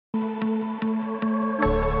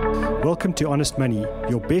Welcome to Honest Money,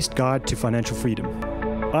 your best guide to financial freedom.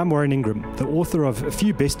 I'm Warren Ingram, the author of a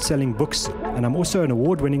few best-selling books, and I'm also an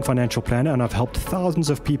award-winning financial planner, and I've helped thousands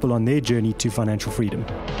of people on their journey to financial freedom.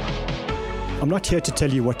 I'm not here to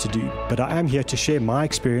tell you what to do, but I am here to share my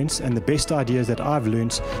experience and the best ideas that I've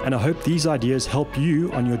learned, and I hope these ideas help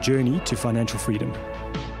you on your journey to financial freedom.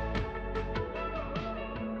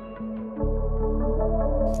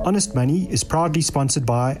 Honest Money is proudly sponsored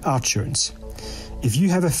by OUTsurance. If you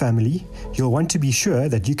have a family, you'll want to be sure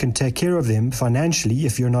that you can take care of them financially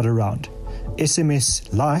if you're not around. SMS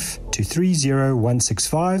LIFE to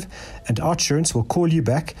 30165 and OUTsurance will call you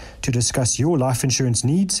back to discuss your life insurance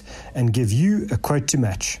needs and give you a quote to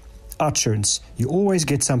match. OUTsurance, you always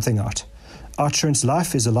get something out. OUTsurance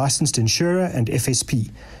Life is a licensed insurer and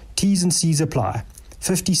FSP. T's and C's apply.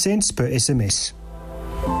 50 cents per SMS.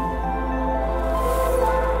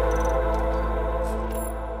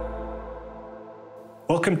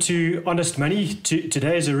 Welcome to Honest Money.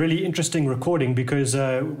 Today is a really interesting recording because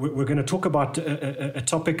we're going to talk about a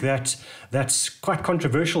topic that's quite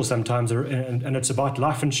controversial sometimes, and it's about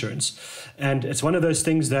life insurance. And it's one of those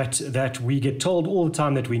things that we get told all the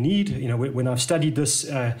time that we need. You know, when I've studied this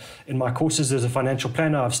in my courses as a financial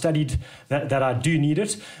planner, I've studied that I do need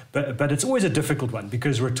it. But it's always a difficult one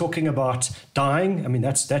because we're talking about dying. I mean,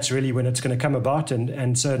 that's really when it's going to come about.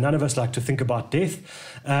 And so none of us like to think about death,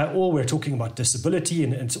 or we're talking about disability.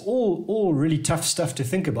 And it's all really tough stuff to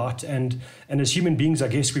think about. And as human beings, I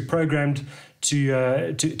guess we're programmed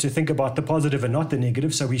to think about the positive and not the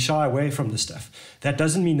negative. So we shy away from the stuff. That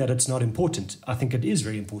doesn't mean that it's not important. I think it is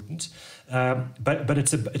very important. But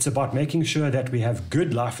it's about making sure that we have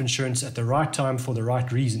good life insurance at the right time for the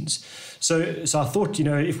right reasons. So I thought, you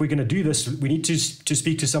know, if we're going to do this, we need to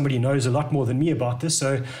speak to somebody who knows a lot more than me about this.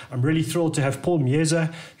 So I'm really thrilled to have Paul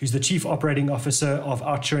Mjeza, who's the Chief Operating Officer of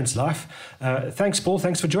OUTsurance Life. Thanks, Paul.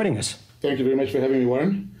 Thanks for joining us. Thank you very much for having me,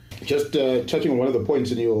 Warren. Just touching on one of the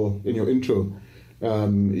points in your intro,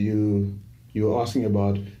 you were asking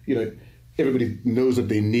about, you know, everybody knows that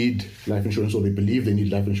they need life insurance, or they believe they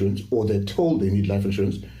need life insurance, or they're told they need life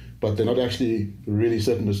insurance, but they're not actually really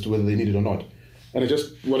certain as to whether they need it or not. And I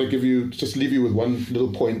just want to leave you with one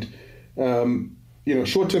little point. You know,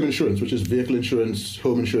 short-term insurance, which is vehicle insurance,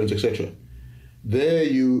 home insurance, etc. There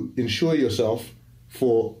you insure yourself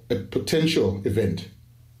for a potential event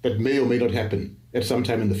that may or may not happen at some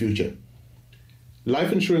time in the future.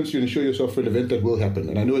 Life insurance, you insure yourself for an event that will happen.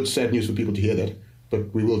 And I know it's sad news for people to hear that,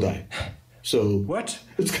 but we will die. So what?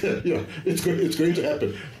 It's going to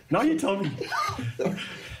happen. Now you tell me.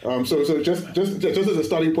 So just as a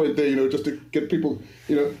starting point there, you know, just to get people,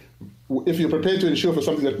 you know, if you're prepared to insure for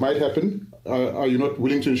something that might happen, are you not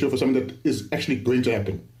willing to insure for something that is actually going to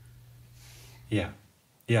happen?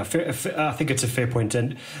 Yeah, fair, I think it's a fair point,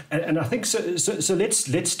 and I think so.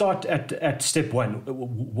 Let's start at step one.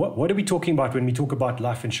 What are we talking about when we talk about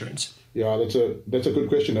life insurance? Yeah, that's a good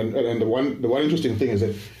question, and the one interesting thing is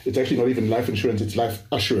that it's actually not even life insurance; it's life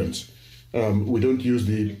assurance. We don't use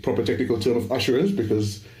the proper technical term of assurance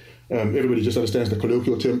because everybody just understands the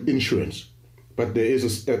colloquial term insurance. But there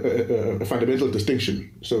is a fundamental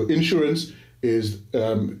distinction. So insurance is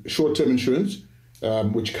short-term insurance,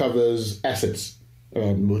 which covers assets.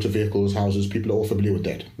 Motor vehicles, houses, people are all familiar with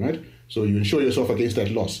that, right? So you insure yourself against that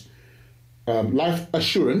loss. Life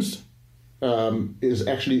assurance is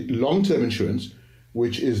actually long-term insurance,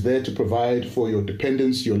 which is there to provide for your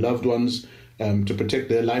dependents, your loved ones, to protect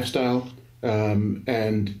their lifestyle,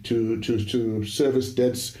 and to service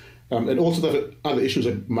debts, and also other issues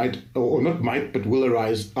that but will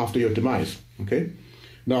arise after your demise, okay?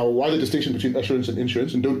 Now, why the distinction between assurance and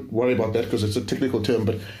insurance? And don't worry about that because it's a technical term,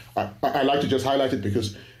 but I like to just highlight it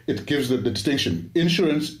because it gives the distinction.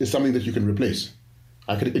 Insurance is something that you can replace.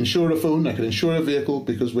 I could insure a phone, I could insure a vehicle,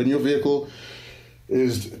 because when your vehicle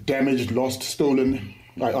is damaged, lost, stolen,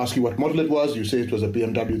 I ask you what model it was, you say it was a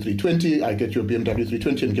BMW 320, I get your BMW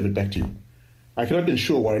 320 and give it back to you. I cannot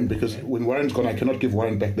insure Warren because when Warren's gone, I cannot give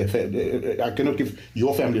Warren back I cannot give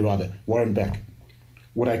your family, Warren back.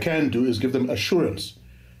 What I can do is give them assurance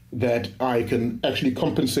that I can actually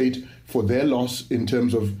compensate for their loss in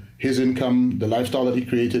terms of his income, the lifestyle that he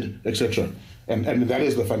created, etc. And that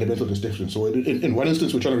is the fundamental distinction. So in one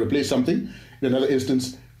instance, we're trying to replace something. In another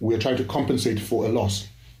instance, we're trying to compensate for a loss.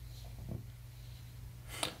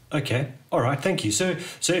 Okay. All right. Thank you. So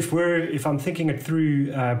if I'm thinking it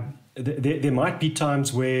through, there might be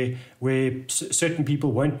times where certain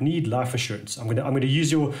people won't need life assurance. I'm going to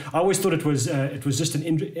use your. I always thought it was just an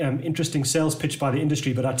interesting sales pitch by the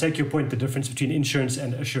industry, but I take your point. The difference between insurance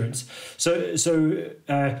and assurance. So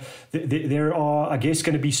there are, I guess,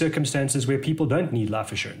 going to be circumstances where people don't need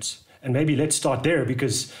life assurance. And maybe let's start there,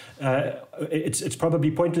 because it's probably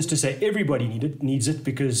pointless to say everybody needs it,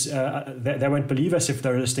 because they won't believe us if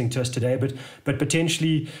they're listening to us today. But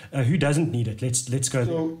potentially, who doesn't need it? Let's go.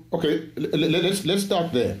 So okay, let's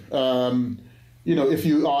start there. If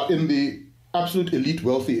you are in the absolute elite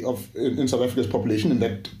wealthy in South Africa's population, in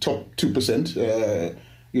that top 2%,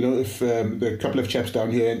 if there are a couple of chaps down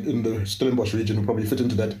here in the Stellenbosch region who probably fit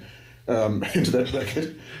into that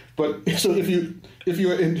bracket. But so if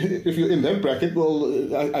you're in that bracket, well,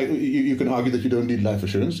 you can argue that you don't need life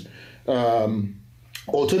assurance.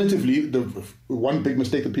 Alternatively, the one big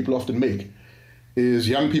mistake that people often make is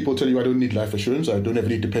young people tell you, I don't need life assurance, I don't have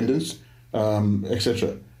any dependents,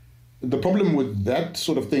 etc. The problem with that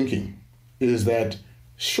sort of thinking is that,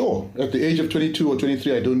 sure, at the age of 22 or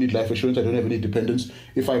 23, I don't need life assurance, I don't have any dependents.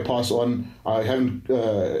 If I pass on, I haven't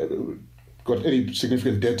got any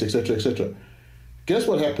significant debt, etc., etc. Guess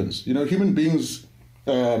what happens? Human beings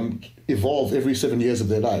evolve every 7 years of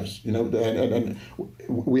their lives. And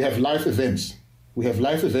we have life events. We have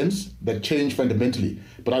life events that change fundamentally.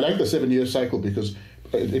 But I like the 7-year cycle because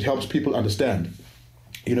it helps people understand.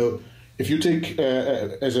 If you take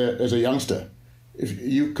as a youngster, if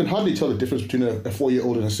you can hardly tell the difference between a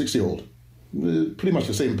 4-year-old and a 6-year-old. Pretty much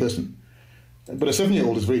the same person. But a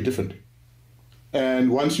 7-year-old is very different.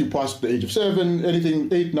 And once you pass the age of 7, anything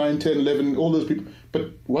 8, 9, 10, 11, all those people. But a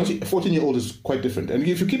 14-year-old is quite different. And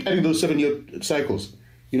if you keep adding those 7-year cycles,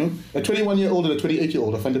 a 21-year-old and a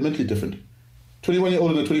 28-year-old are fundamentally different.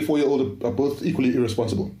 21-year-old and a 24-year-old are both equally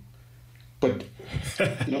irresponsible. But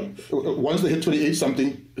once they hit 28,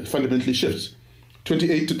 something fundamentally shifts.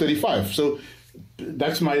 28 to 35. So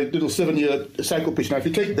that's my little 7-year cycle pitch. Now, if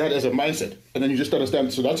you take that as a mindset, and then you just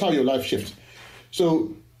understand, so that's how your life shifts.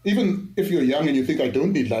 So even if you're young and you think I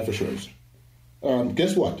don't need life assurance,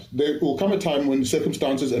 guess what? There will come a time when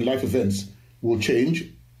circumstances and life events will change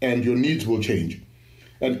and your needs will change.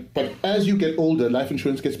 But as you get older, life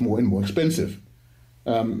insurance gets more and more expensive.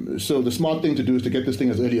 So the smart thing to do is to get this thing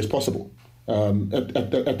as early as possible,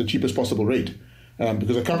 at the cheapest possible rate.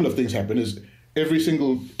 Because a couple of things happen is every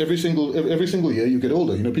single year you get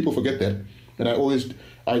older. People forget that. And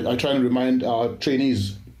I try and remind our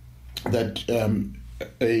trainees that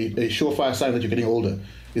a surefire sign that you're getting older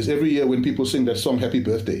is every year when people sing that song Happy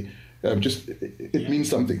Birthday, it means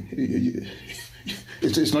something.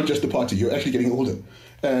 It's not just a party, you're actually getting older.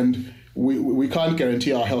 And we can't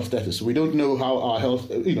guarantee our health status. We don't know how our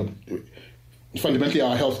health, fundamentally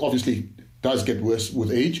our health obviously does get worse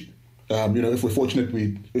with age. If we're fortunate,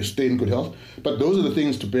 we stay in good health. But those are the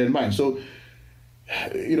things to bear in mind. So,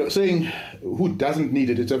 saying who doesn't need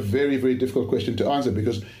it, it's a very, very difficult question to answer,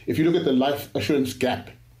 because if you look at the life assurance gap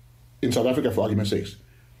in South Africa, for argument's sake,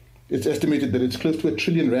 it's estimated that it's close to R1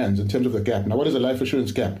 trillion in terms of the gap. Now, what is a life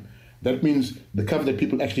assurance gap? That means the cover that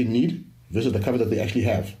people actually need versus the cover that they actually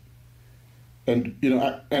have. And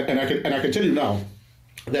I can tell you now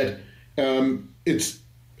that it's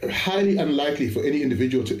highly unlikely for any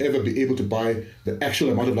individual to ever be able to buy the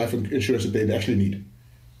actual amount of life insurance that they actually need,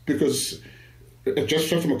 because just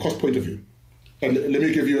from a cost point of view. And let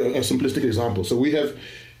me give you a simplistic example. So we have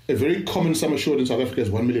a very common sum assured in South Africa is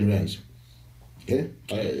 1 million rands. Okay,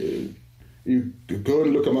 you go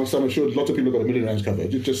and look among sum assured. Lots of people got 1 million rands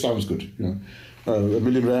covered. It just sounds good, 1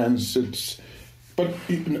 million rands.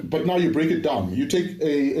 But now you break it down. You take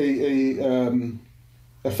a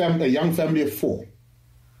young family of 4,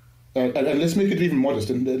 and let's make it even modest.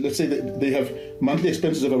 And let's say that they have monthly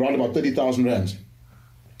expenses of around about 30,000 rands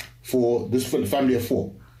for this family of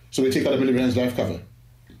 4. So they take out 1 million rands life cover.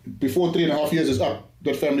 Before 3.5 years is up,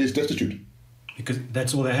 that family is destitute. Because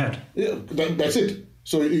that's all they had. Yeah, that's it.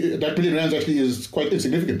 So that 1 million rands actually is quite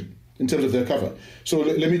insignificant in terms of their cover. So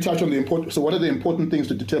let me touch on the important. So what are the important things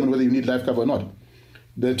to determine whether you need life cover or not?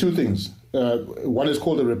 There are 2 things. One is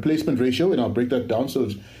called the replacement ratio, and I'll break that down. So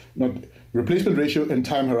it's not replacement ratio and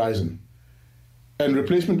time horizon. And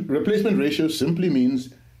replacement ratio simply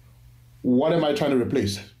means, what am I trying to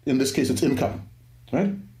replace? In this case, it's income,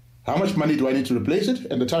 right? How much money do I need to replace it?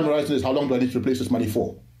 And the time horizon is, how long do I need to replace this money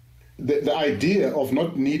for? The idea of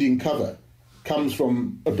not needing cover comes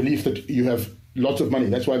from a belief that you have lots of money.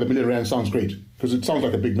 That's why the 1 million rand sounds great, because it sounds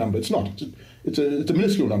like a big number. It's not. It's a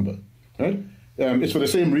minuscule number, right? It's for the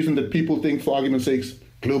same reason that people think, for argument's sake,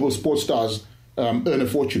 global sports stars earn a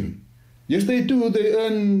fortune. Yes, they do. They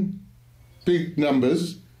earn big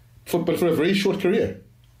numbers, but for a very short career.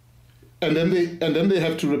 And then they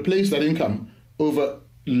have to replace that income over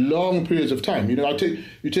long periods of time. You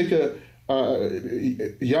take a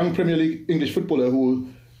young Premier League English footballer who,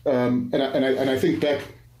 and I think back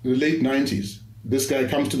in the late 90s, this guy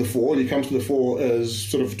comes to the fore, and he comes to the fore as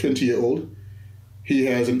sort of 20-year-old. He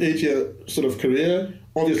has an 8-year sort of career.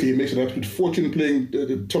 Obviously, he makes an absolute fortune playing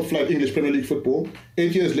the top-flight English Premier League football.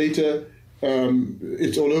 8 years later,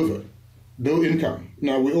 it's all over. No income.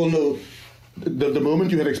 Now, we all know the moment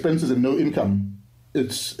you have expenses and no income,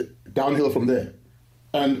 it's downhill from there.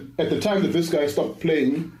 And at the time that this guy stopped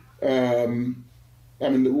playing, I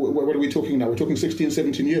mean, what are we talking now? We're talking 16,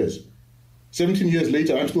 17 years. 17 years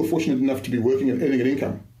later, I'm still fortunate enough to be working and earning an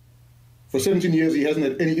income. For 17 years, he hasn't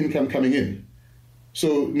had any income coming in.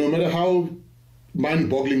 So no matter how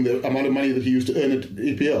mind-boggling the amount of money that he used to earn at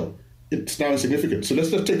EPL, it's now insignificant. So let's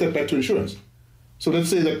just take that back to insurance. So let's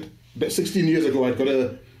say that 16 years ago, I'd got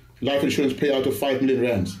a life insurance payout of 5 million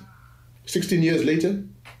rands. 16 years later,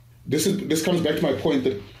 this comes back to my point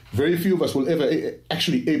that very few of us will ever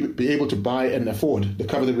actually be able to buy and afford the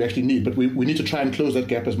cover that we actually need. But we need to try and close that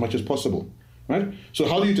gap as much as possible, right? So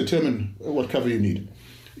how do you determine what cover you need?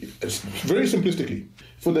 It's very simplistically,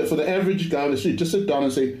 for the average guy on the street, just sit down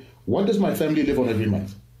and say, what does my family live on every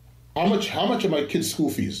month? How much are my kids' school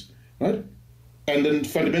fees, right? And then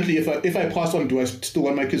fundamentally, if I pass on, do I still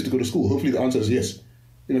want my kids to go to school? Hopefully the answer is yes.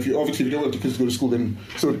 You know, if you don't want your kids to go to school, then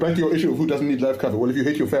so back to your issue of who doesn't need life cover. Well, if you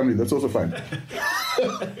hate your family, that's also fine.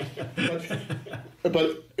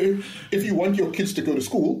 but if you want your kids to go to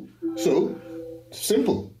school, so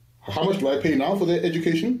simple. How much do I pay now for their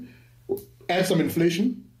education? Add some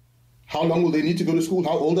inflation. How long will they need to go to school?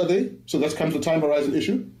 How old are they? So that comes the time horizon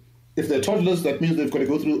issue. If they're toddlers, that means they've got to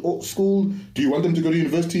go through school. Do you want them to go to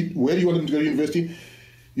university? Where do you want them to go to university?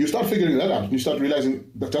 You start figuring that out. And you start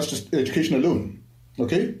realizing that that's just education alone.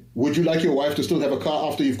 Okay? Would you like your wife to still have a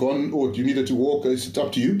car after you've gone, or do you need her to walk? It's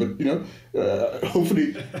up to you. But you know,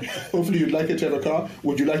 hopefully you'd like her to have a car.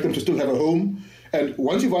 Would you like them to still have a home? And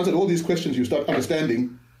once you've answered all these questions, you start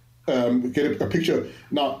understanding. Get a picture.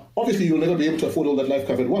 Now, obviously, you'll never be able to afford all that life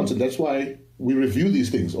cover at once, and that's why we review these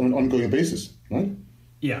things on an ongoing basis, right?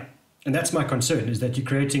 Yeah, and that's my concern, is that you're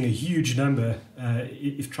creating a huge number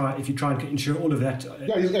if you try and insure all of that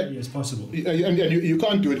as early as possible. And you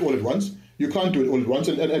can't do it all at once. You can't do it all at once,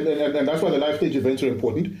 and that's why the life stage events are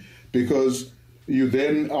important, because you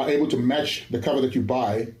then are able to match the cover that you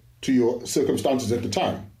buy to your circumstances at the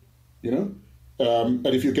time, you know? And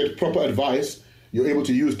if you get proper advice, you're able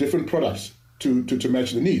to use different products to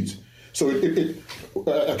match the needs. So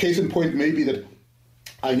a case in point may be that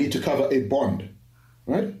I need to cover a bond,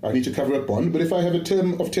 right? I need to cover a bond, but if I have a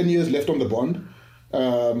term of 10 years left on the bond,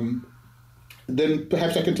 then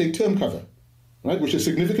perhaps I can take term cover, right? Which is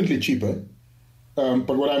significantly cheaper.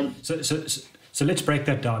 But what I'm... So let's break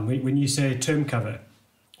that down. When you say term cover,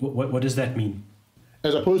 what does that mean?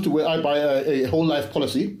 As opposed to where I buy a whole life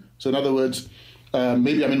policy. So in other words,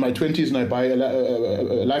 maybe I'm in my 20s and I buy a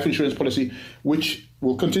life insurance policy which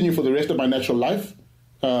will continue for the rest of my natural life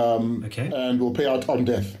and will pay out on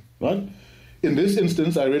death, right? In this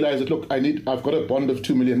instance, I realize that, look, I've got a bond of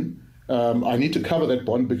 2 million. I need to cover that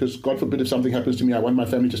bond because, God forbid, if something happens to me, I want my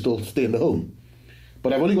family to still stay in the home.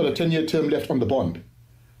 But I've only got a 10-year term left on the bond.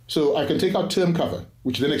 So I can take out term cover,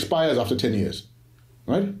 which then expires after 10 years,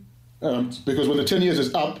 right? Because when the 10 years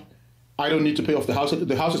is up, I don't need to pay off the house.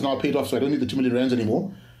 The house is now paid off, so I don't need the 2 million rands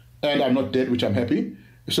anymore. And I'm not dead, which I'm happy.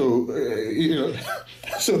 So,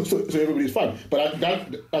 so everybody's fine. But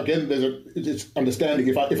that, again, it's understanding.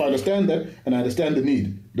 If I understand that and I understand the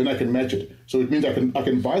need, then I can match it. So it means I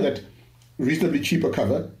can buy that reasonably cheaper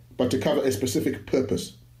cover, but to cover a specific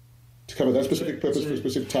purpose. To cover that specific purpose for a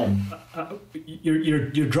specific time.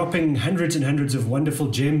 You're dropping hundreds and hundreds of wonderful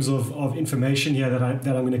gems of information here that I'm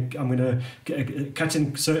going to cut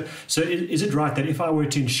in. So is it right that if I were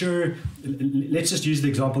to insure, let's just use the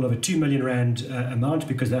example of a 2 million rand amount,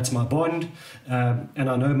 because that's my bond, and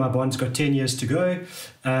I know my bond's got 10 years to go,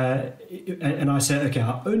 and I say, okay,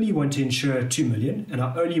 I only want to insure 2 million, and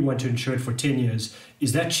I only want to insure it for 10 years.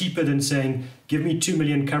 Is that cheaper than saying, give me 2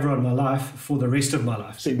 million cover on my life for the rest of my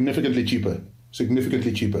life? Significantly cheaper.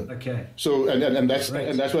 Okay. So and that's right.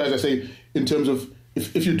 And that's why, as I say, in terms of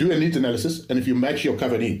if you do a needs analysis and if you match your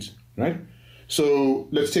cover needs, right? So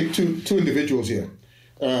let's take two individuals here.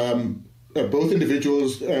 Both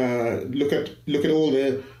individuals look at all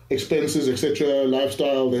their expenses, etc.,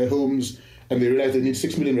 lifestyle, their homes, and they realize they need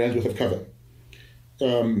 6 million rands worth of cover.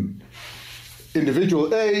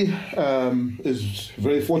 Individual A is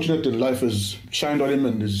very fortunate and life has shined on him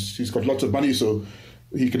and he's got lots of money, so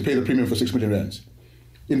he can pay the premium for 6 million rands.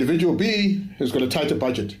 Individual B has got a tighter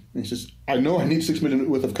budget. And he says, I know I need 6 million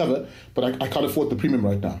worth of cover, but I can't afford the premium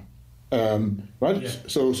right now. Right? Yeah.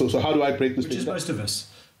 So how do I break this? Which is most of us.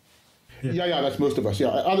 Yeah, that's most of us. Yeah,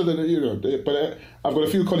 other than, but I've got a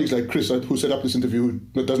few colleagues like Chris who set up this interview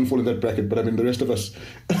who doesn't fall in that bracket, but I mean, the rest of us,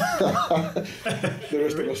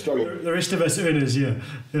 struggle. The rest of us earners,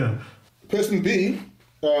 yeah. Person B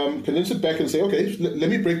can then sit back and say, okay, let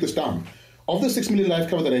me break this down. Of the 6 million life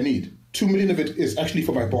cover that I need, 2 million of it is actually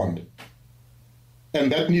for my bond.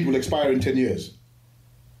 And that need will expire in 10 years.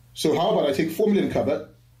 So how about I take 4 million cover,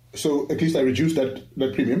 so at least I reduce that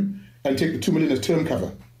premium, and take the 2 million as term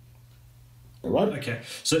cover. All right? Okay,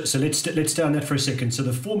 so let's stay on that for a second. So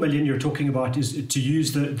the 4 million you're talking about is, to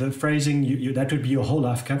use the phrasing, that would be your whole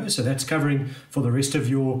life cover. So that's covering for the rest of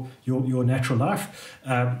your natural life.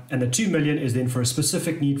 And the 2 million is then for a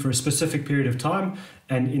specific need for a specific period of time.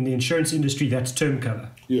 And in the insurance industry, that's term cover.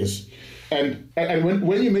 Yes. And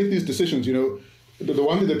when you make these decisions, the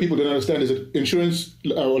one thing that people don't understand is that insurance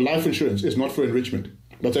or life insurance is not for enrichment.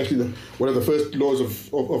 That's actually one of the first laws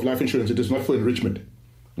of life insurance. It is not for enrichment,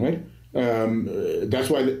 right? That's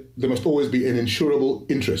why there must always be an insurable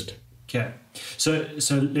interest. Okay, so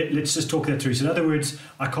let's just talk that through. So in other words,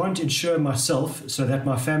 I can't insure myself so that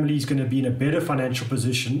my family is going to be in a better financial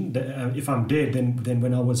position if I'm dead than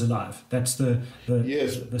when I was alive. That's the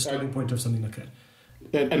starting point of something like that.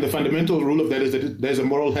 And the fundamental rule of that is that there's a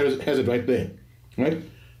moral hazard right there, right?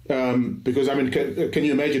 Because I mean, can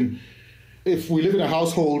you imagine if we live in a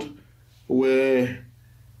household where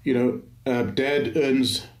dad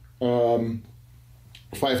earns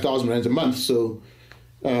 5,000 rands a month, so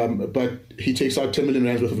but he takes out 10 million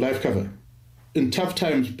rands worth of life cover. In tough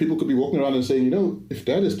times, people could be walking around and saying, if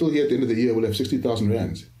dad is still here at the end of the year, we'll have 60,000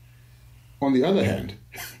 rands. On the other hand,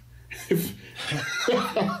 if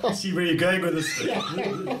I see where you're going with this.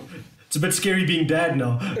 It's a bit scary being dad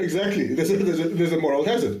now. Exactly. There's a moral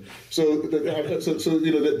hazard. So there's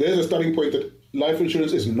a starting point that life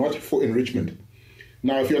insurance is not for enrichment.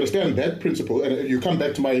 Now, if you understand that principle, and you come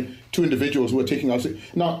back to my two individuals who are taking out...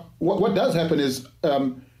 Now, what does happen is,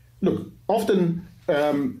 often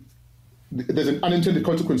there's an unintended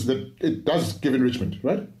consequence that it does give enrichment,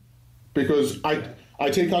 right? Because I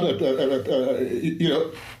take out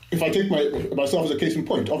if I take myself as a case in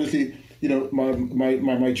point, obviously,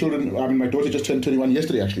 my children, my daughter just turned 21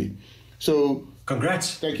 yesterday, actually. So...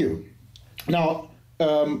 Congrats. Thank you. Now...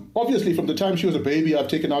 obviously, from the time she was a baby, I've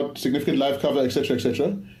taken out significant life cover, etc.,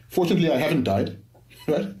 etc. Fortunately, I haven't died,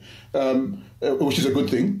 right? Which is a good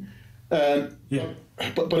thing. But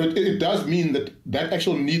it does mean that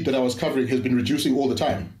actual need that I was covering has been reducing all the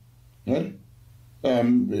time, right?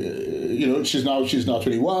 She's now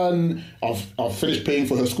 21. I've finished paying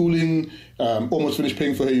for her schooling. Almost finished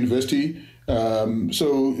paying for her university.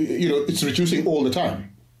 So it's reducing all the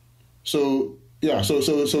time. So yeah. So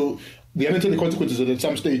the unintended consequences is that at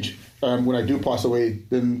some stage, when I do pass away,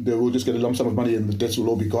 then they will just get a lump sum of money and the debts will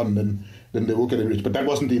all be gone, and then they will get enriched. But that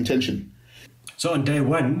wasn't the intention. So on day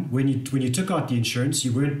one, when you took out the insurance,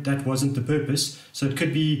 that wasn't the purpose. So it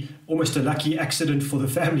could be almost a lucky accident for the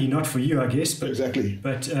family, not for you, I guess. But, exactly.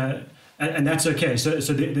 But and that's okay. So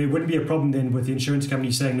there wouldn't be a problem then with the insurance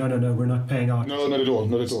company saying no, we're not paying out. No, not at all.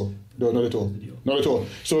 Not at all. No, not at all. Not at all.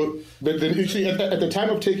 So then you see, at the time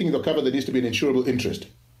of taking the cover, there needs to be an insurable interest.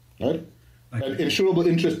 Right? Okay. And insurable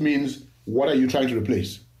interest means, what are you trying to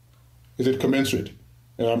replace? Is it commensurate?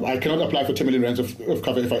 I cannot apply for 10 million rands of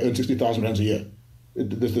cover if I earn 60,000 rands a year.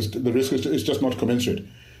 The risk is just not commensurate,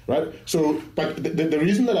 right? So, but the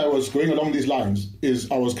reason that I was going along these lines is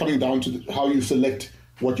I was coming down to how you select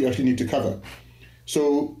what you actually need to cover.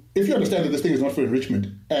 So, if you understand that this thing is not for enrichment,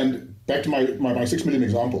 and back to my 6 million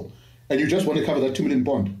example, and you just want to cover that 2 million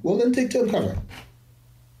bond, well, then take term cover.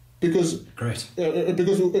 Because when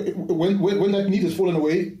that need has fallen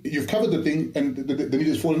away, you've covered the thing, and the need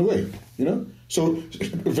has fallen away. So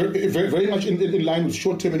very, very, very much in line with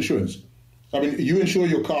short-term insurance. I mean, you insure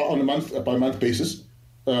your car on a month-by-month basis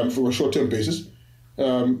for a short-term basis.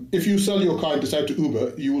 If you sell your car and decide to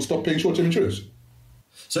Uber, you will stop paying short-term insurance.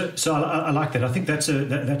 So I like that. I think that's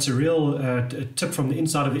a real tip from the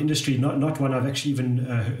inside of the industry, not one I've actually even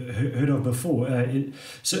heard of before.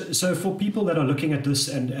 So for people that are looking at this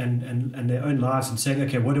and their own lives and saying,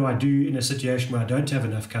 okay, what do I do in a situation where I don't have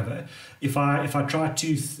enough cover? If I try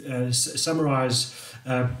to summarize,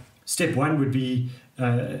 step one would be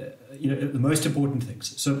the most important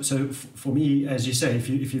things. So for me, as you say,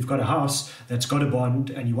 if you've got a house that's got a bond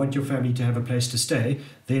and you want your family to have a place to stay,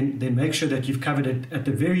 then make sure that you've covered it. At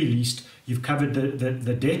the very least, you've covered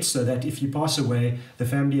the debt, so that if you pass away, the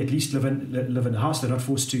family at least live in a house. They're not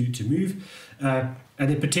forced to move, and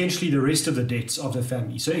then potentially the rest of the debts of the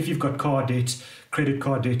family. So if you've got car debt, credit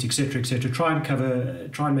card debt, etc., try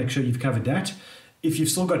and make sure you've covered that. If you've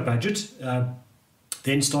still got budget,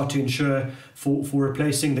 then start to insure for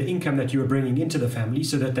replacing the income that you were bringing into the family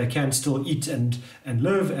so that they can still eat and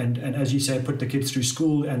live and as you say, put the kids through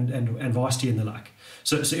school and varsity and the like.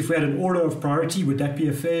 So if we had an order of priority, would that be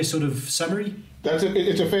a fair sort of summary?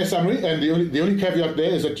 It's a fair summary, and the only caveat there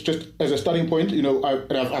is that just as a starting point,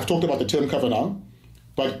 I've talked about the term cover now,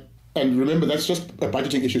 and remember that's just a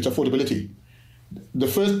budgeting issue, it's affordability. The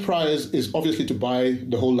first prize is obviously to buy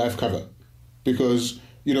the whole life cover, because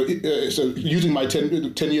so using my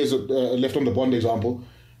 10 years left on the bond example,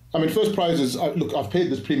 I mean, first prize is look, I've paid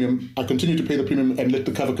this premium, I continue to pay the premium and let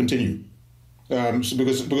the cover continue,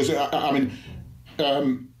 because I mean.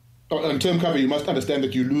 On term cover, you must understand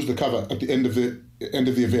that you lose the cover at the end of the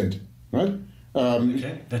event, right?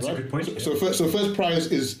 Okay, that's right? A good point. So first prize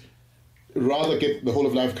is rather get the whole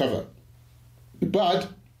of life cover, but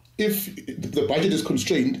if the budget is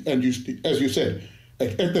constrained and you, as you said,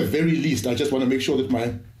 at the very least, I just want to make sure that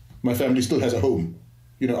my family still has a home,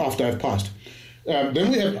 after I've passed.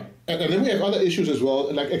 Then we have other issues as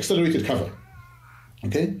well, like accelerated cover.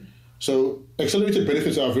 Okay, so accelerated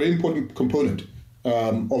benefits are a very important component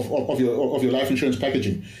of your life insurance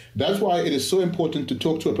packaging. That's why it is so important to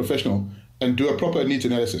talk to a professional and do a proper needs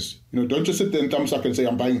analysis. Don't just sit there and thumb suck and say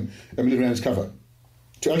I'm buying R1 million cover.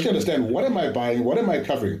 To actually understand, what am I buying, what am I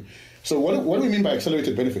covering? So what do we mean by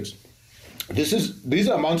accelerated benefits? These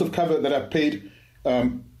are amounts of cover that are paid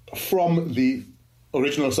from the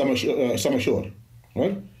original sum assured,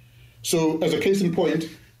 right? So as a case in point,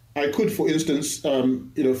 I could, for instance,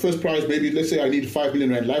 first prize, maybe let's say I need 5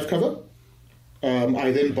 million rand life cover.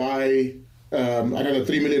 I then buy another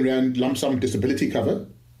 3 million rand lump sum disability cover,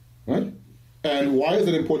 right? And why is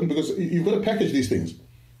that important? Because you've got to package these things.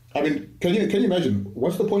 I mean, can you imagine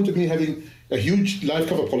what's the point of me having a huge life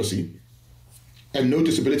cover policy and no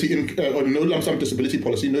disability or no lump sum disability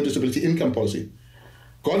policy, no disability income policy?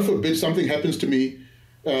 God forbid something happens to me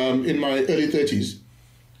in my early 30s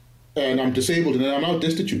and I'm disabled and I'm now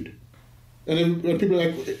destitute. And then people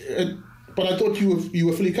are like, but I thought you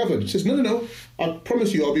were fully covered. He says, no, I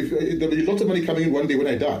promise you there'll be lots of money coming in one day when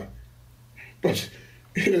I die. But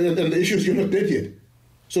and the issue is you're not dead yet.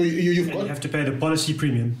 So you have to pay the policy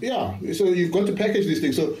premium. Yeah, so you've got to package these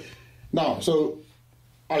things. So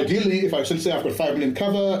ideally, if let's say I've got 5 million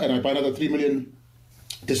cover and I buy another 3 million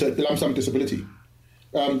lump sum disability,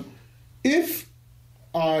 if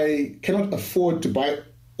I cannot afford to buy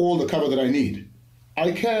all the cover that I need,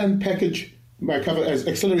 I can package my cover as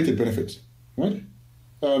accelerated benefits, right?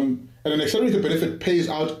 And an accelerated benefit pays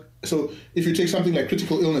out. So if you take something like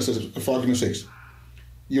critical illness, for argument's sake,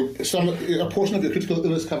 a portion of your critical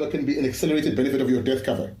illness cover can be an accelerated benefit of your death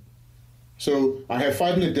cover. So I have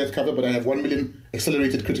 5 million death cover, but I have 1 million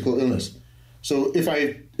accelerated critical illness. So if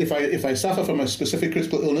I suffer from a specific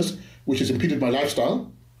critical illness which has impeded my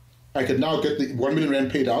lifestyle, I can now get the 1 million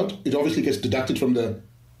rand paid out. It obviously gets deducted from the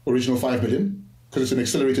original 5 million because it's an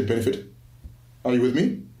accelerated benefit. Are you with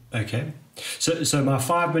me? Okay. So my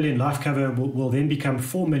 5 million life cover will then become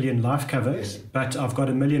 4 million life cover, yes. But I've got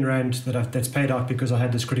R1 million that's paid out because I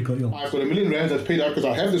had this critical illness. I've got R1 million that's paid out because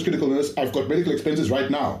I have this critical illness. I've got medical expenses right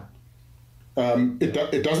now.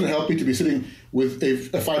 It doesn't help me to be sitting with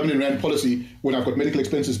a 5 million rand policy when I've got medical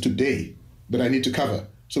expenses today that I need to cover.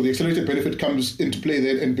 So the accelerated benefit comes into play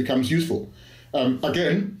then and becomes useful.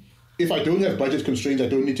 Again, if I don't have budget constraints, I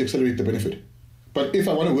don't need to accelerate the benefit. But if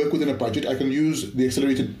I want to work within a budget, I can use the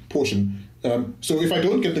accelerated portion. So if I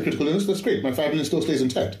don't get the critical illness, that's great. My 5 million still stays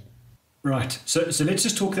intact. Right. So let's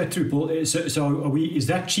just talk that through, Paul. So is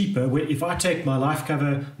that cheaper? Where if I take my life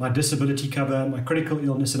cover, my disability cover, my critical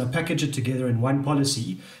illness, and I package it together in one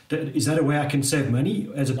policy, is that a way I can save money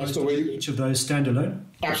as opposed to each of those standalone?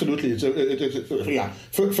 Absolutely. Yeah.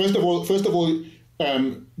 First of all,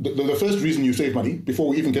 the first reason you save money, before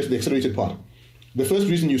we even get to the accelerated part, the first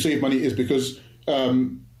reason you save money is because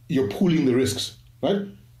you're pooling the risks, right?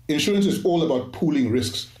 Insurance is all about pooling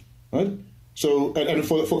risks, right? So, and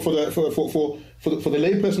for the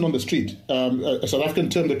layperson on the street, a South African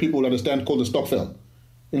term that people will understand called the stokvel.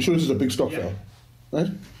 Insurance is a big stokvel, right?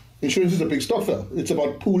 Insurance is a big stokvel. It's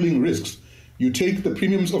about pooling risks. You take the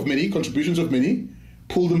premiums of many, contributions of many,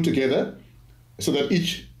 pool them together, so that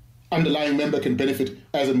each underlying member can benefit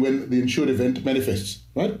as and when the insured event manifests,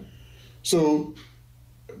 right? So,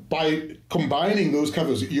 by combining those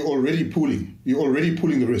covers, you're already pooling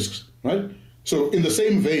the risks, right? So, in the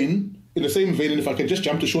same vein, and if I can just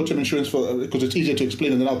jump to short-term insurance because it's easier to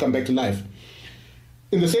explain, and then I'll come back to life.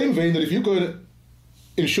 In the same vein that if you go and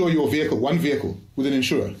insure your vehicle, one vehicle with an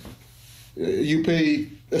insurer, you pay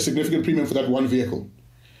a significant premium for that one vehicle.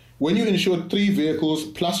 When you insure 3 vehicles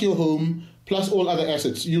plus your home plus all other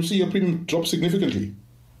assets, you'll see your premium drop significantly.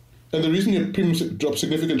 And the reason your premiums drop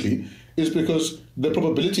significantly is because the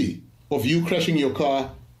probability of you crashing your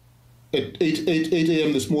car at 8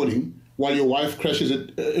 a.m. this morning while your wife crashes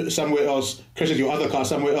it somewhere else, crashes your other car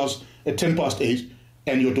somewhere else at 10 past 8,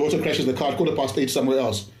 and your daughter crashes the car at 8:15 somewhere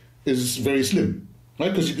else is very slim,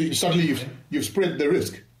 right? Because suddenly you've spread the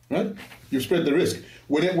risk, right? You've spread the risk.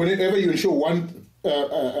 Whenever you insure one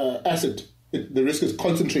asset, the risk is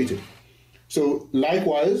concentrated. So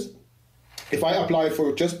likewise, if I apply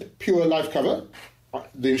for just pure life cover,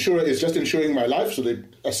 the insurer is just insuring my life, so they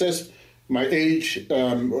assess my age,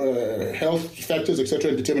 health factors, etc.,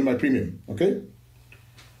 and determine my premium. Okay,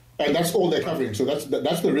 and that's all they're covering. So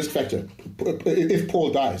that's the risk factor. If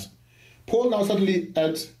Paul dies, Paul now suddenly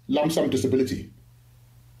adds lump sum disability.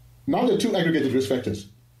 Now there are two aggregated risk factors.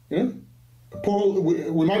 You know, Paul,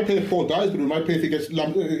 we might pay if Paul dies, but we might pay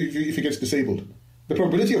if he gets disabled. The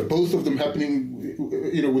probability of both of them happening,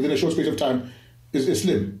 within a short space of time is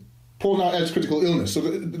slim. Paul now adds critical illness. So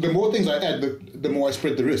the more things I add, the more I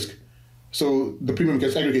spread the risk. So the premium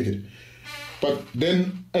gets aggregated. But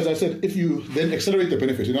then, as I said, if you then accelerate the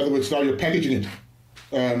benefit, in other words, now you're packaging it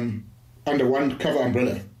under one cover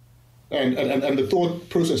umbrella. And the thought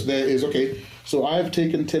process there is, okay, so I've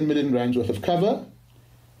taken 10 million rands worth of cover.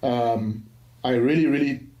 I really,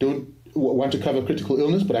 really don't want to cover critical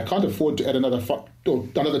illness, but I can't afford to add another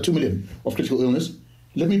 2 million of critical illness.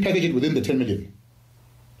 Let me package it within the 10 million.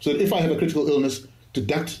 So that if I have a critical illness,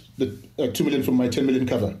 deduct the 2 million from my 10 million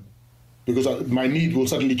cover, because my need will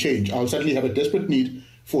suddenly change. I'll suddenly have a desperate need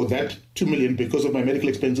for that 2 million because of my medical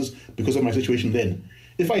expenses, because of my situation then.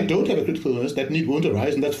 If I don't have a critical illness, that need won't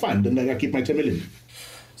arise, and that's fine. Then I keep my 10 million.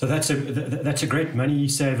 So that's a great money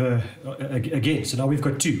saver again. So now we've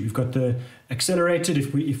got two. We've got the accelerated,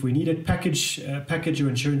 if we need it, package your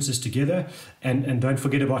insurances together, and don't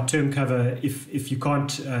forget about term cover if you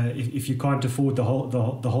can't afford the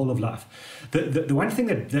whole of life. The one thing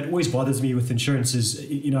that always bothers me with insurance is,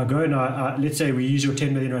 I go and let's say we use your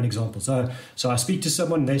 10 million rand example. So I speak to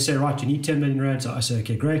someone, they say, right, you need 10 million rand. So I say,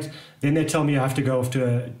 okay, great. Then they tell me I have to go off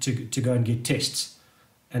to go and get tests.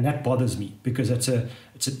 And that bothers me because it's an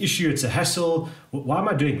issue, it's a hassle. Why am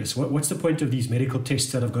I doing this? What's the point of these medical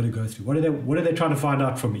tests that I've got to go through? What are they trying to find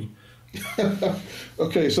out from me?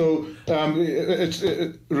 Okay, so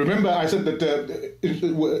remember I said that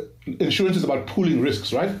insurance is about pooling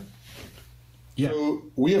risks, right? Yeah. So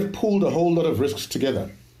we have pooled a whole lot of risks together.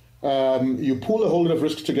 You pool a whole lot of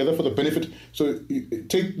risks together for the benefit. So you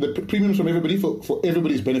take the premiums from everybody for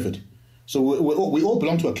everybody's benefit. So we all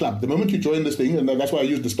belong to a club. The moment you join this thing, and that's why I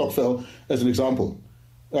use the Stokvel as an example,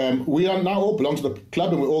 we are now all belong to the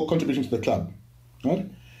club and we're all contributing to the club. Right?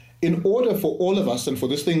 In order for all of us and for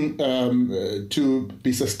this thing to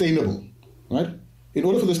be sustainable, right? In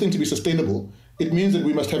order for this thing to be sustainable, it means that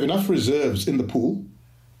we must have enough reserves in the pool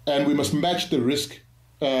and we must match the risk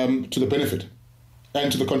to the benefit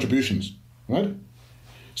and to the contributions, right?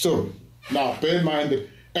 So now bear in mind that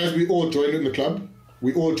as we all join in the club,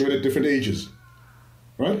 we all join at different ages,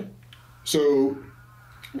 right? So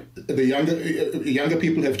the younger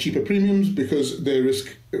people have cheaper premiums because their risk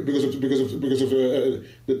because of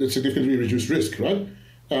the significantly reduced risk, right?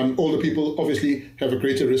 Older people obviously have a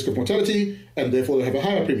greater risk of mortality and therefore they have a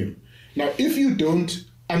higher premium. Now, if you don't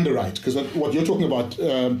underwrite, because what you're talking about,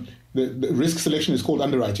 the risk selection is called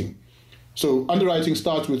underwriting. So underwriting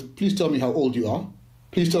starts with, please tell me how old you are,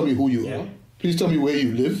 please tell me who you are, please tell me where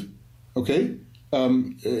you live, okay?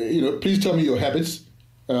 Please tell me your habits.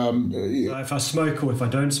 If I smoke or if I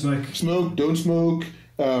don't smoke. Smoke, don't smoke.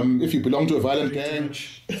 If you belong to a violent gang,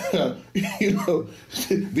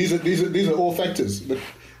 these are all factors that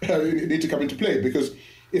need to come into play. Because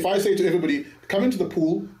if I say to everybody, come into the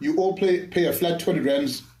pool, you all pay a flat 200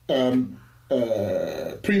 rands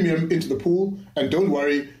premium into the pool, and don't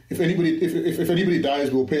worry, if anybody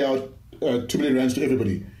dies, we'll pay out 2 million rands to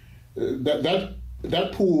everybody.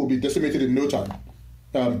 That pool will be decimated in no time,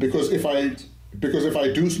 because if I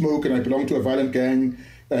do smoke and I belong to a violent gang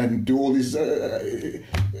and do all these,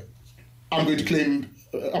 I'm going to claim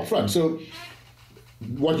up front. So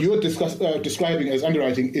what you're describing as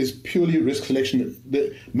underwriting is purely risk selection.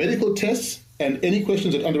 The medical tests and any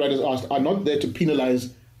questions that underwriters ask are not there to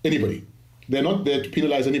penalize anybody. They're not there to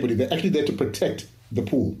penalize anybody. They're actually there to protect the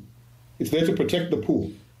pool. It's there to protect the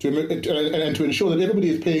pool. And to ensure that everybody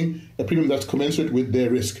is paying a premium that's commensurate with their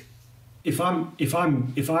risk. If I'm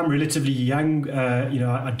relatively young,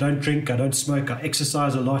 I don't drink, I don't smoke, I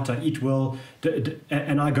exercise a lot, I eat well,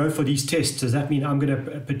 and I go for these tests, does that mean I'm going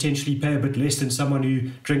to potentially pay a bit less than someone who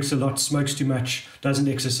drinks a lot, smokes too much, doesn't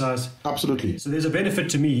exercise? Absolutely. So there's a benefit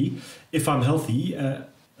to me if I'm healthy.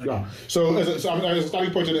 Okay. Yeah. So as a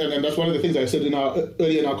starting point, and that's one of the things I said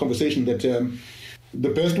earlier in our conversation, that the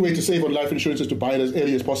best way to save on life insurance is to buy it as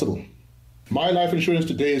early as possible. My life insurance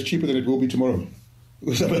today is cheaper than it will be tomorrow.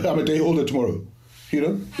 I'm a day older tomorrow.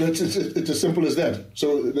 It's as simple as that.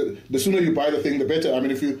 So the sooner you buy the thing, the better. I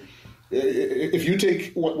mean, if you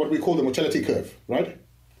take what we call the mortality curve, right?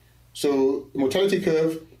 So the mortality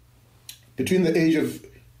curve between the age of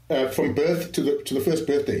from birth to the first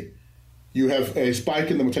birthday, you have a spike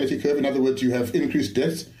in the mortality curve. In other words, you have increased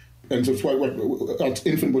deaths, and so it's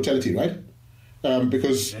infant mortality, right?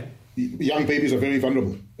 Because young babies are very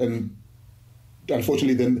vulnerable, and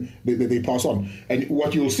unfortunately, then they pass on. And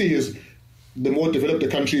what you'll see is, the more developed the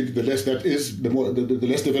country, the less that is. The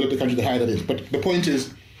less developed the country, the higher that is. But the point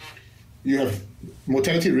is, you have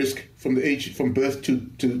mortality risk from birth to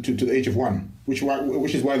the age of 1, which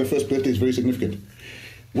is why the first birthday is very significant.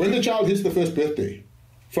 When the child hits the first birthday,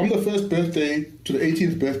 from the first birthday to the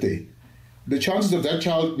 18th birthday, the chances of that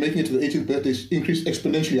child making it to the 18th birthday increase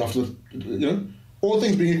exponentially after. All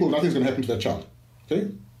things being equal, nothing's going to happen to that child. Okay.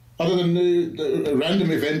 Other than a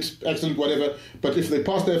random event, accident, whatever. But if they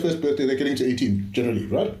pass their first birthday, they're getting to 18, generally,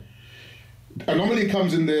 right? Anomaly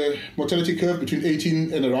comes in the mortality curve between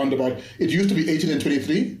 18 and around about, it used to be 18 and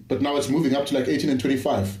 23, but now it's moving up to like 18 and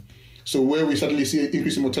 25. So where we suddenly see an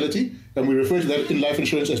increase in mortality, and we refer to that in life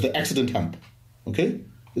insurance as the accident hump, okay?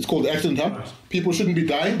 It's called the accident hump. People shouldn't be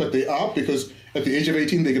dying, but they are, because at the age of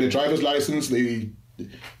 18, they get a driver's license, they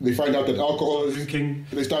find out that alcohol is... Drinking.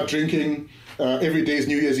 They start drinking. Every day is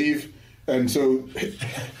New Year's Eve, and so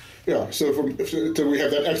so we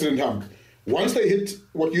have that accident hump. Once they hit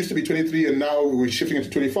what used to be 23 and now we're shifting it to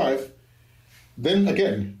 25, then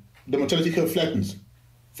again the mortality curve flattens.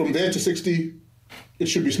 From there to 60, it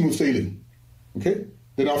should be smooth sailing. Okay.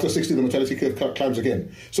 Then after 60, the mortality curve climbs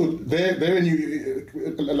again. So therein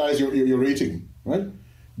lies your rating, right?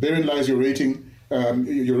 Therein lies your rating,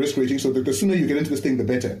 your risk rating. So the sooner you get into this thing, the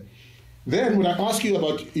better. Then when I ask you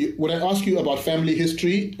about family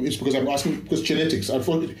history, it's because genetics.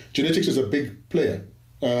 Unfortunately, genetics is a big player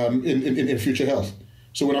in future health.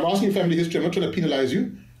 So when I'm asking family history, I'm not trying to penalize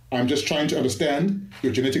you. I'm just trying to understand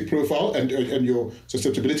your genetic profile and your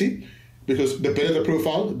susceptibility, because the better the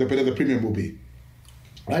profile, the better the premium will be,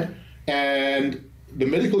 right? And the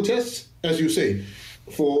medical tests, as you say,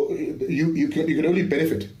 for you can only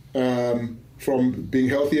benefit from being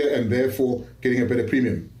healthier and therefore getting a better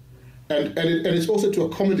premium. And it's also to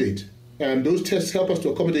accommodate, and those tests help us to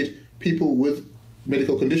accommodate people with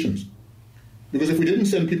medical conditions. Because if we didn't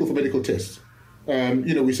send people for medical tests,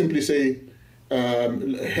 we simply say,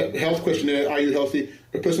 health questionnaire, are you healthy?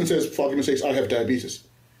 A person says, for argument's sake, I have diabetes.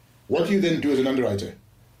 What do you then do as an underwriter?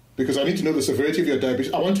 Because I need to know the severity of your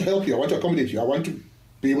diabetes. I want to help you. I want to accommodate you. I want to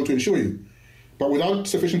be able to insure you. But without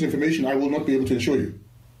sufficient information, I will not be able to insure you.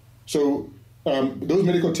 So those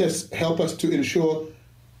medical tests help us to insure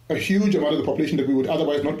a huge amount of the population that we would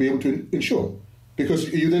otherwise not be able to insure.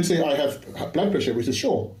 Because you then say, I have blood pressure. We say,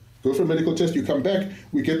 sure, go for a medical test, you come back,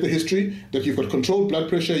 we get the history that you've got controlled blood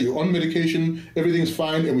pressure, you're on medication, everything's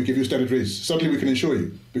fine, and we give you standard rates. Suddenly we can insure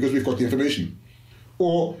you because we've got the information.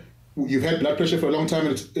 Or you've had blood pressure for a long time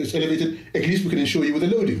and it's elevated, at least we can insure you with a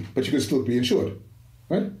loading, but you can still be insured,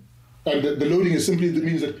 right? And the loading is simply that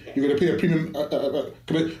means that you're going to pay a premium.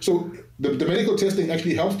 So the medical testing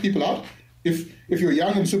actually helps people out. If you're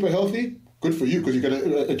young and super healthy, good for you because you get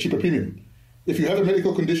a cheaper premium. If you have a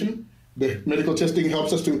medical condition, the medical testing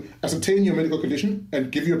helps us to ascertain your medical condition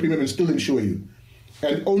and give you a premium and still insure you.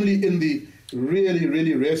 And only in the really,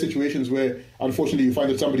 really rare situations where, unfortunately, you find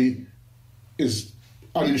that somebody is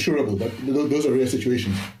uninsurable, but those are rare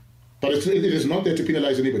situations. But it is not there to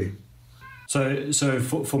penalize anybody. So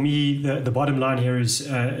for me, the bottom line here is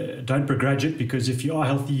don't begrudge it, because if you are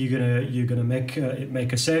healthy, you're gonna make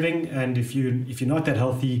a saving, and if you're not that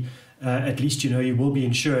healthy, at least you will be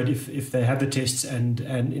insured if they have the tests, and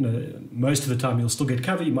most of the time you'll still get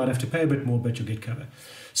cover. You might have to pay a bit more, but you'll get cover.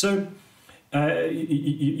 So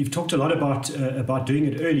you've talked a lot about doing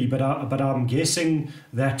it early, but I'm guessing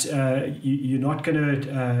that you're not going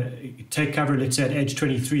to take cover, let's say, at age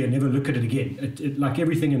 23 and never look at it again. Like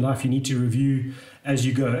everything in life, you need to review as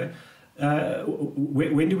you go.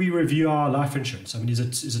 When do we review our life insurance? I mean, is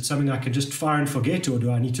it something I can just fire and forget, or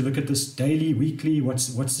do I need to look at this daily, weekly? What's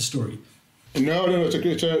the story? No, it's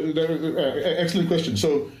a excellent question.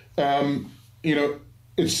 So,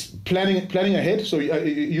 it's planning ahead. So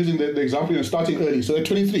using the example, starting early. So at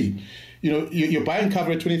 23, you're buying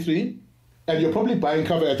cover at 23, and you're probably buying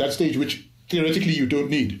cover at that stage, which theoretically you don't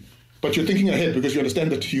need, but you're thinking ahead because you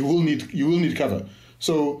understand that you will need cover.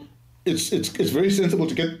 So it's very sensible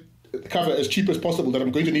to get cover as cheap as possible that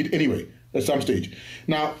I'm going to need anyway. at some stage.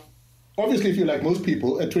 Now, obviously, if you're like most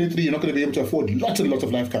people, at 23, you're not going to be able to afford lots and lots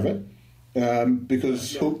of life cover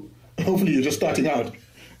because hopefully you're just starting out,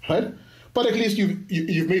 right? But at least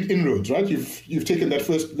you've made inroads, right? You've taken that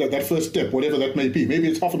first step, whatever that may be. Maybe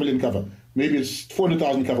it's $500,000 cover, maybe it's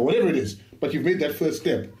 400,000 cover, whatever it is. But you've made that first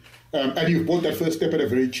step, and you've bought that first step at a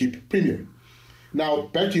very cheap premium. Now,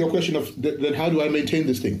 back to your question of then how do I maintain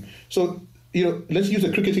this thing? So, let's use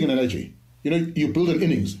a cricketing analogy. You build an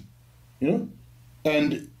innings,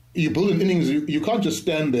 and you build an innings. You can't just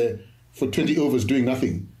stand there for 20 overs doing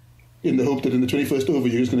nothing in the hope that in the 21st over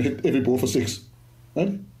you're just going to hit every ball for 6,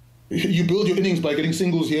 right? You build your innings by getting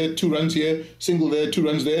singles here, 2 runs here, single there, 2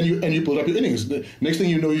 runs there, and you build up your innings. The next thing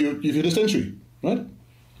you know, you've hit a century, right?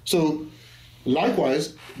 So,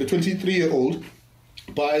 likewise, the 23-year-old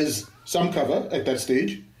buys some cover at that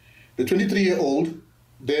stage. The 23-year-old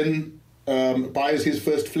then buys his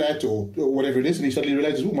first flat or whatever it is, and he suddenly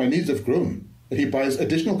realizes, my needs have grown, and he buys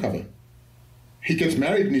additional cover. He gets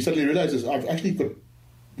married, and he suddenly realizes, I've actually got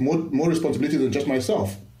more responsibility than just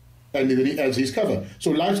myself. And then he adds his cover.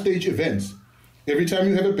 So life stage events. Every time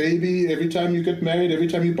you have a baby, every time you get married, every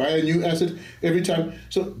time you buy a new asset, every time.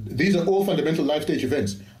 So these are all fundamental life stage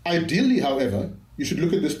events. Ideally, however, you should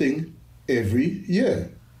look at this thing every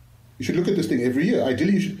year.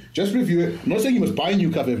 Ideally, you should just review it. I'm not saying you must buy new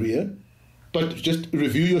cover every year, but just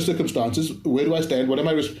review your circumstances. Where do I stand? What are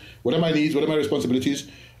my needs? What are my responsibilities?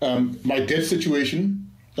 My debt situation.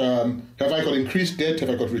 Have I got increased debt? Have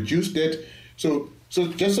I got reduced debt? So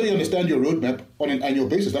just so you understand your roadmap on an annual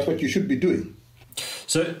basis, that's what you should be doing.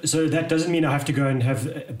 So that doesn't mean I have to go and have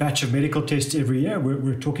a batch of medical tests every year.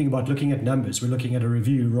 We're talking about looking at numbers. We're looking at a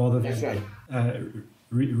review rather than... That's right.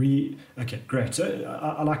 Okay, great. So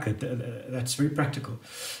I like that. That's very practical.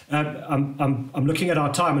 I'm looking at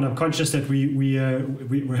our time, and I'm conscious that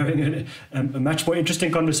we're having a much more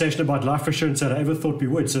interesting conversation about life assurance than I ever thought we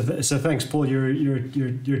would. So thanks, Paul.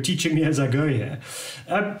 You're teaching me as I go here.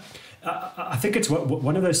 I think it's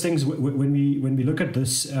one of those things when we look at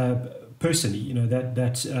this personally, and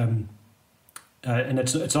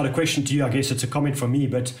it's not a question to you. I guess it's a comment from me,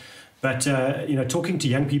 but talking to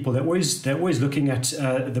young people, they're always looking at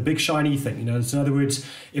the big shiny thing. So in other words,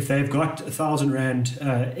 if they've got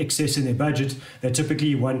R1,000 excess in their budget, they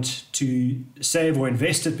typically want to save or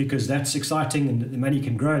invest it because that's exciting and the money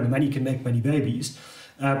can grow and the money can make money babies.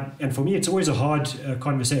 And for me, it's always a hard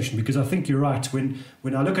conversation because I think you're right. When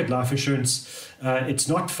I look at life insurance, it's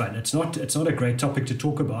not fun. It's not a great topic to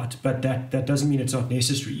talk about, but that doesn't mean it's not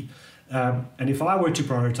necessary. And if I were to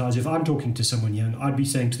prioritize, if I'm talking to someone young, I'd be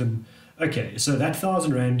saying to them, okay, so that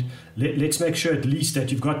R1,000, let's make sure at least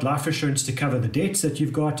that you've got life insurance to cover the debts that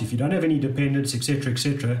you've got. If you don't have any dependents,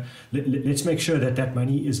 etc., let's make sure that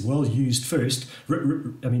money is well used first.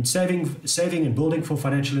 Saving and building for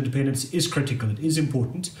financial independence is critical. It is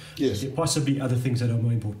important. Yes. There are possibly other things that are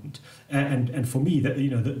more important. And for me,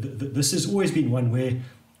 this has always been one where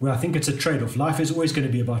I think it's a trade-off. Life is always going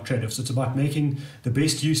to be about trade-offs. It's about making the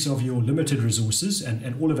best use of your limited resources,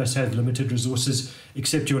 and all of us have limited resources,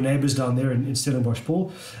 except your neighbours down there in Stellenbosch,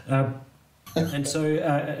 Paul. And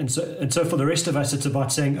so for the rest of us, it's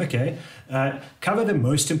about saying, okay, cover the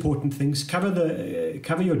most important things,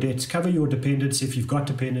 cover your debts, cover your dependents if you've got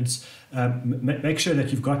dependents, make sure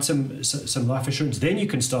that you've got some life assurance. Then you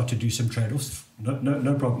can start to do some trade-offs.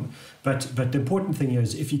 No problem. But the important thing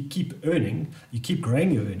is if you keep earning, you keep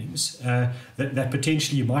growing your earnings, that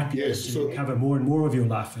potentially you might be able to cover more and more of your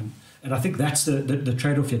life. And I think that's the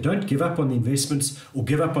trade-off here. Don't give up on the investments or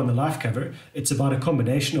give up on the life cover. It's about a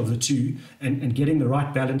combination of the two and getting the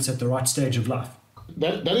right balance at the right stage of life.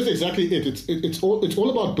 That is exactly it. It's all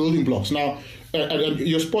about building blocks. Now, and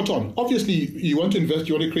you're spot on. Obviously, you want to invest,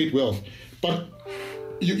 you want to create wealth, but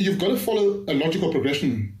you've got to follow a logical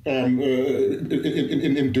progression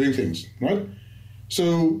in doing things, right?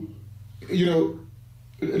 So,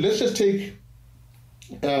 let's just take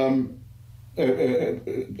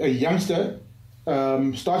a youngster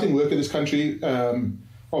starting work in this country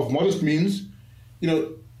of modest means.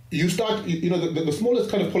 You start, the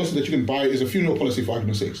smallest kind of policy that you can buy is a funeral policy, for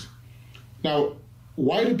argument's sake. Now,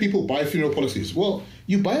 why do people buy funeral policies? Well,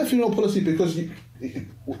 you buy a funeral policy because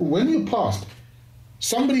when you're passed,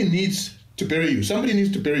 somebody needs to bury you.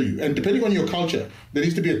 And depending on your culture, there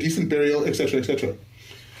needs to be a decent burial, etc., etc.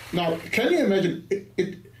 Now, can you imagine,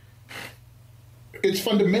 it's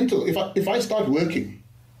fundamental. If I start working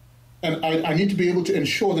and I need to be able to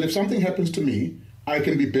ensure that if something happens to me, I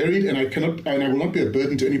can be buried and I will not be a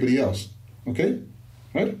burden to anybody else. Okay?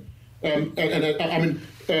 Right?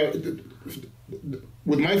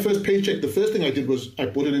 With my first paycheck, the first thing I did was I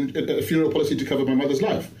put it in a funeral policy to cover my mother's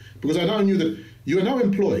life, because I now knew that you are now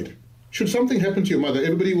employed. Should something happen to your mother,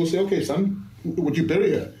 everybody will say, okay, son, would you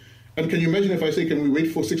bury her? And can you imagine if I say, can we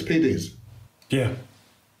wait for 6 paydays? Yeah,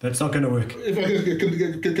 that's not going to work. If I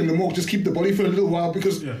can the morgue just keep the body for a little while,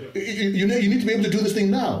 because you need to be able to do this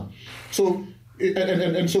thing now. So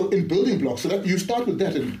and so in building blocks, so that you start with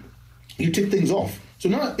that and you tick things off. So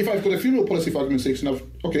now, if I've got a funeral policy for argument's sake,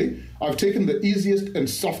 I've taken the easiest and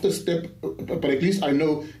softest step, but at least I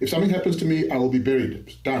know if something happens to me, I will be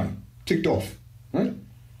buried. Done, ticked off, right?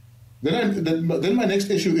 Then my next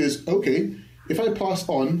issue is, okay, if I pass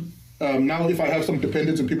on, now if I have some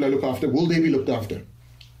dependents and people I look after, will they be looked after?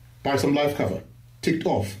 Buy some life cover, ticked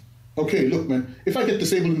off. Okay, look, man, if I get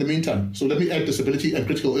disabled in the meantime, so let me add disability and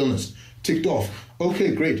critical illness, ticked off.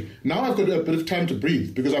 Okay, great. Now I've got a bit of time to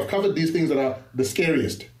breathe because I've covered these things that are the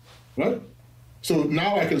scariest, right? So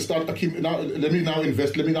now I can start, let me now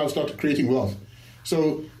invest, let me now start creating wealth.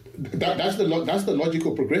 So that's the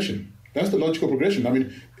logical progression. That's the logical progression. I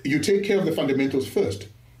mean, you take care of the fundamentals first.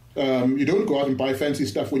 You don't go out and buy fancy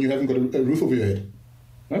stuff when you haven't got a roof over your head,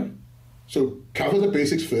 right? So cover the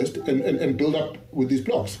basics first and build up with these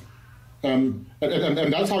blocks. And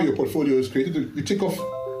that's how your portfolio is created. You tick off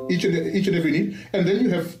each and every need, and then you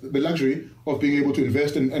have the luxury of being able to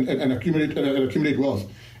invest and accumulate wealth.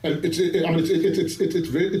 And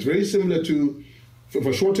it's very similar to, from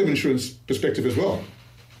a short-term insurance perspective as well.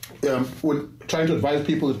 When trying to advise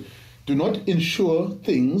people, do not insure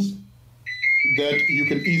things that you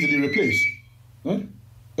can easily replace. Right?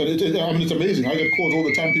 And it's amazing. I get calls all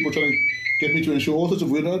the time, people trying to get me to insure all sorts of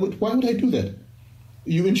weird. But why would I do that?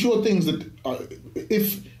 You insure things that,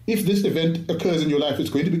 if this event occurs in your life, it's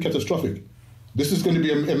going to be catastrophic. This is going to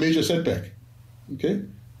be a major setback. Okay,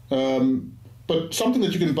 but something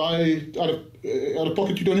that you can buy out of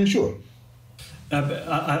pocket, you don't insure.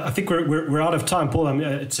 I think we're out of time, Paul. I mean,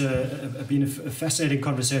 it's been a fascinating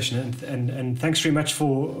conversation, and thanks very much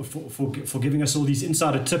for giving us all these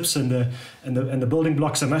insider tips and the building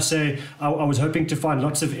blocks. I must say, I was hoping to find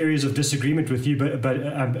lots of areas of disagreement with you,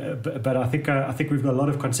 but I think we've got a lot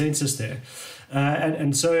of consensus there.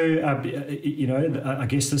 And so I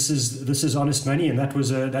guess this is Honest Money, and that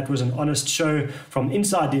was an honest show from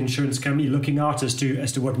inside the insurance company, looking out as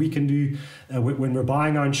to what we can do when we're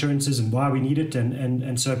buying our insurances and why we need it.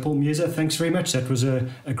 And so, Paul Mieza, thanks very much. That was a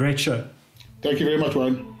great show. Thank you very much,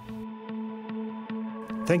 Warren.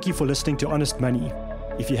 Thank you for listening to Honest Money.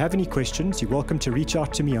 If you have any questions, you're welcome to reach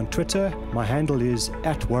out to me on Twitter. My handle is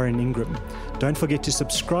 @WarrenIngram. Don't forget to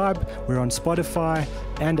subscribe. We're on Spotify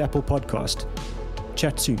and Apple Podcast.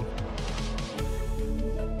 Chat soon.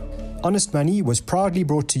 Honest Money was proudly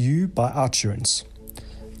brought to you by OUTsurance.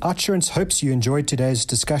 OUTsurance hopes you enjoyed today's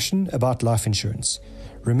discussion about life insurance.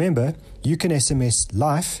 Remember, you can SMS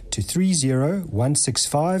LIFE to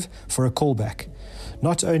 30165 for a callback.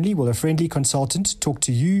 Not only will a friendly consultant talk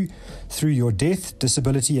to you through your death,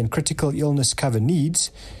 disability, and critical illness cover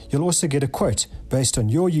needs, you'll also get a quote based on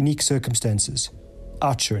your unique circumstances.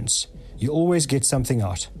 OUTsurance. You always get something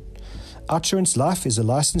out. OUTsurance Life is a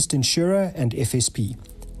licensed insurer and FSP.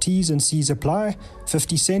 T's and C's apply,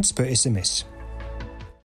 50 cents per SMS.